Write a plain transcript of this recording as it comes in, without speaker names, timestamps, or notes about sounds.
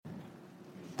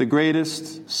The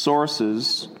greatest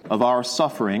sources of our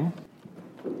suffering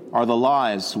are the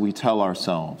lies we tell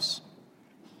ourselves.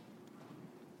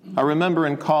 I remember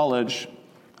in college,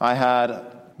 I had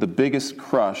the biggest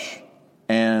crush,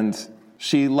 and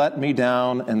she let me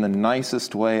down in the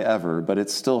nicest way ever, but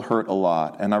it still hurt a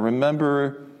lot. And I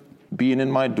remember being in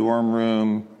my dorm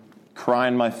room,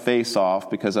 crying my face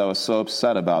off because I was so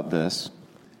upset about this.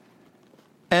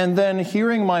 And then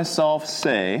hearing myself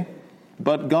say,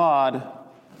 "But God,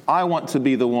 I want to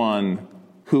be the one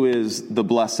who is the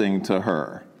blessing to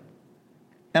her."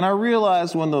 And I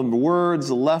realized when the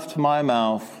words left my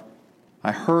mouth,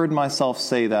 I heard myself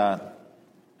say that,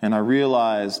 and I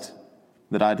realized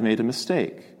that I'd made a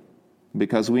mistake,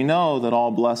 because we know that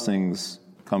all blessings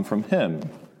come from Him,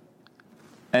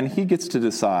 and He gets to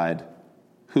decide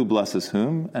who blesses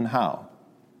whom and how.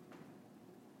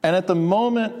 And at the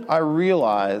moment I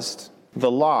realized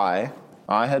the lie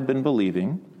I had been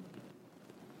believing,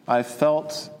 I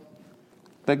felt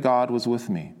that God was with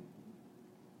me.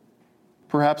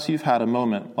 Perhaps you've had a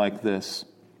moment like this,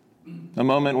 a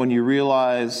moment when you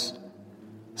realize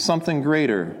something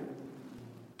greater,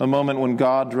 a moment when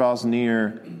God draws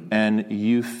near and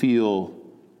you feel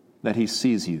that He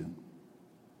sees you.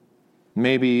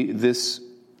 Maybe this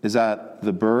is at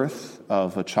the birth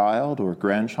of a child or a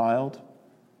grandchild,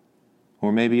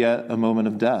 or maybe at a moment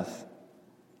of death.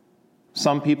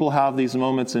 Some people have these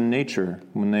moments in nature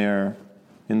when they are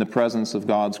in the presence of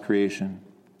God's creation.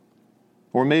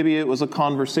 Or maybe it was a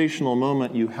conversational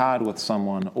moment you had with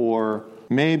someone, or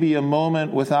maybe a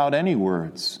moment without any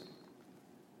words,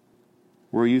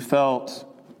 where you felt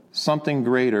something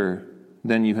greater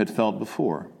than you had felt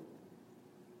before.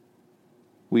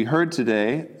 We heard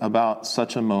today about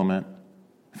such a moment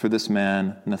for this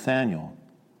man, Nathanael.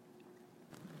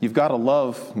 You've got to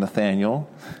love Nathanael.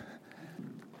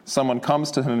 Someone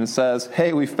comes to him and says,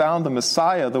 "Hey, we found the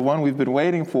Messiah, the one we've been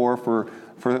waiting for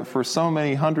so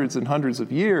many hundreds and hundreds of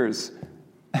years.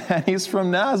 And he's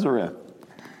from Nazareth."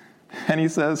 And he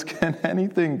says, "Can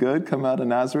anything good come out of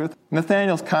Nazareth?"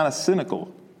 Nathanael's kind of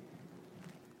cynical.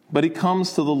 But he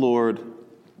comes to the Lord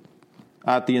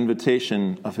at the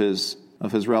invitation of his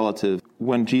relative.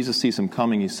 When Jesus sees him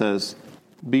coming, he says,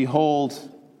 "Behold,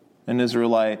 an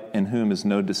Israelite in whom is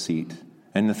no deceit."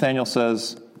 And Nathanael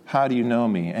says, "How do you know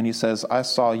me?" And he says, "I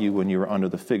saw you when you were under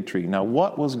the fig tree." Now,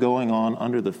 what was going on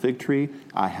under the fig tree?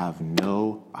 I have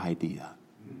no idea.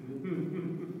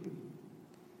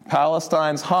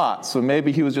 Palestine's hot, so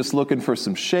maybe he was just looking for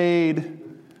some shade.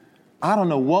 I don't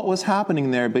know what was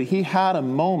happening there, but he had a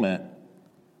moment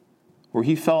where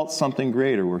he felt something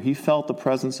greater, where he felt the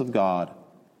presence of God.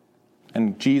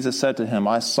 And Jesus said to him,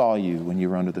 "I saw you when you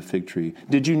were under the fig tree."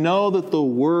 Did you know that the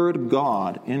word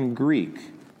God in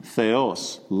Greek,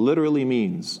 theos, literally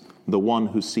means the one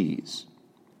who sees?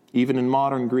 Even in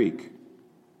modern Greek,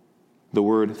 the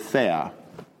word thea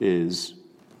is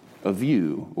a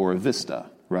view or a vista,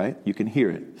 right? You can hear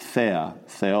it. Thea,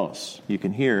 theos. You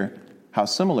can hear how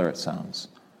similar it sounds.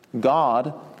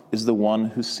 God is the one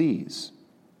who sees.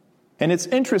 And it's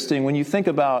interesting when you think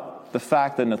about the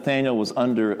fact that Nathanael was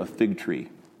under a fig tree,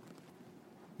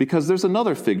 because there's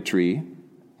another fig tree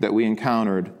that we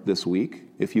encountered this week,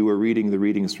 if you were reading the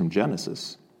readings from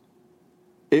Genesis.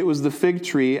 It was the fig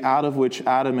tree out of which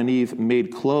Adam and Eve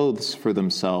made clothes for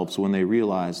themselves when they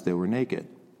realized they were naked.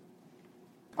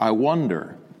 I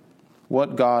wonder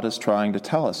what God is trying to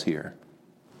tell us here.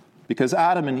 Because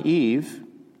Adam and Eve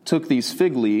took these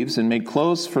fig leaves and made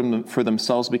clothes for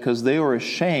themselves because they were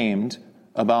ashamed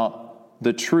about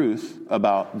the truth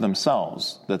about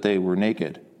themselves, that they were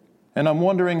naked. And I'm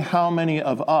wondering how many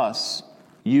of us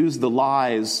use the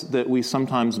lies that we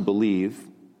sometimes believe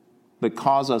that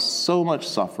cause us so much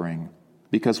suffering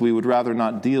because we would rather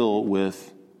not deal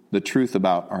with the truth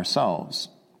about ourselves.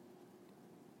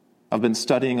 I've been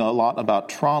studying a lot about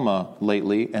trauma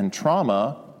lately, and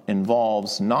trauma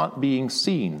involves not being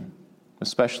seen,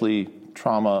 especially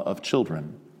trauma of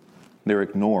children. They're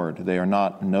ignored. They are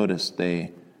not noticed.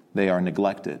 They are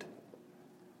neglected.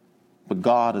 But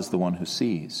God is the one who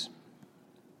sees.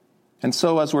 And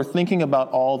so as we're thinking about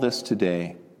all this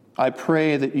today, I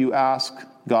pray that you ask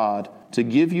God to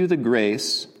give you the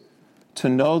grace to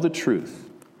know the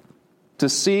truth, to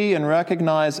see and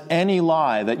recognize any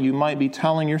lie that you might be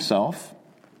telling yourself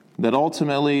that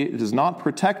ultimately is not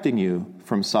protecting you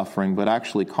from suffering, but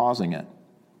actually causing it.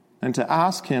 And to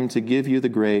ask Him to give you the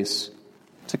grace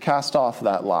to cast off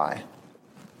that lie.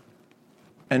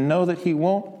 And know that He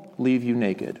won't leave you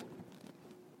naked.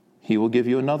 He will give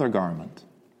you another garment,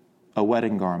 a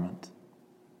wedding garment,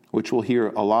 which we'll hear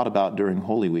a lot about during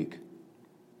Holy Week.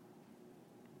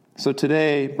 So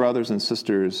today, brothers and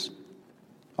sisters,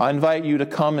 I invite you to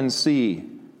come and see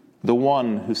the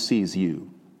one who sees you,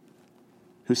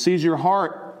 who sees your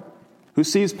heart, who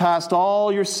sees past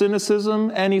all your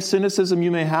cynicism, any cynicism you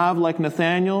may have like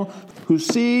Nathanael, who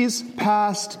sees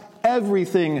past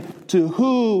everything to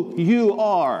who you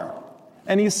are,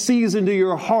 and he sees into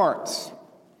your heart.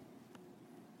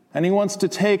 And he wants to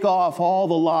take off all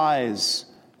the lies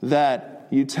that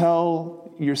you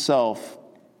tell yourself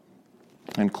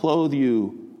and clothe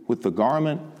you with the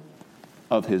garment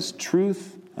of his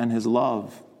truth and his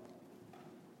love,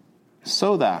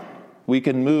 so that we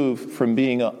can move from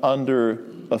being under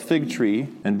a fig tree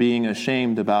and being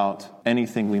ashamed about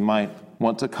anything we might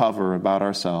want to cover about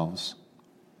ourselves,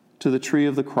 to the tree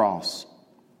of the cross,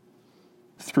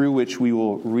 through which we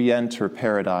will re-enter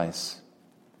paradise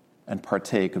and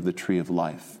partake of the tree of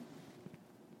life.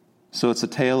 So it's a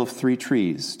tale of 3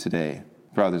 trees today,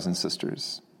 brothers and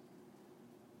sisters.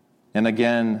 And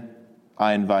again,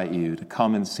 I invite you to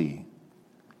come and see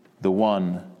the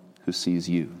one who sees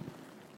you.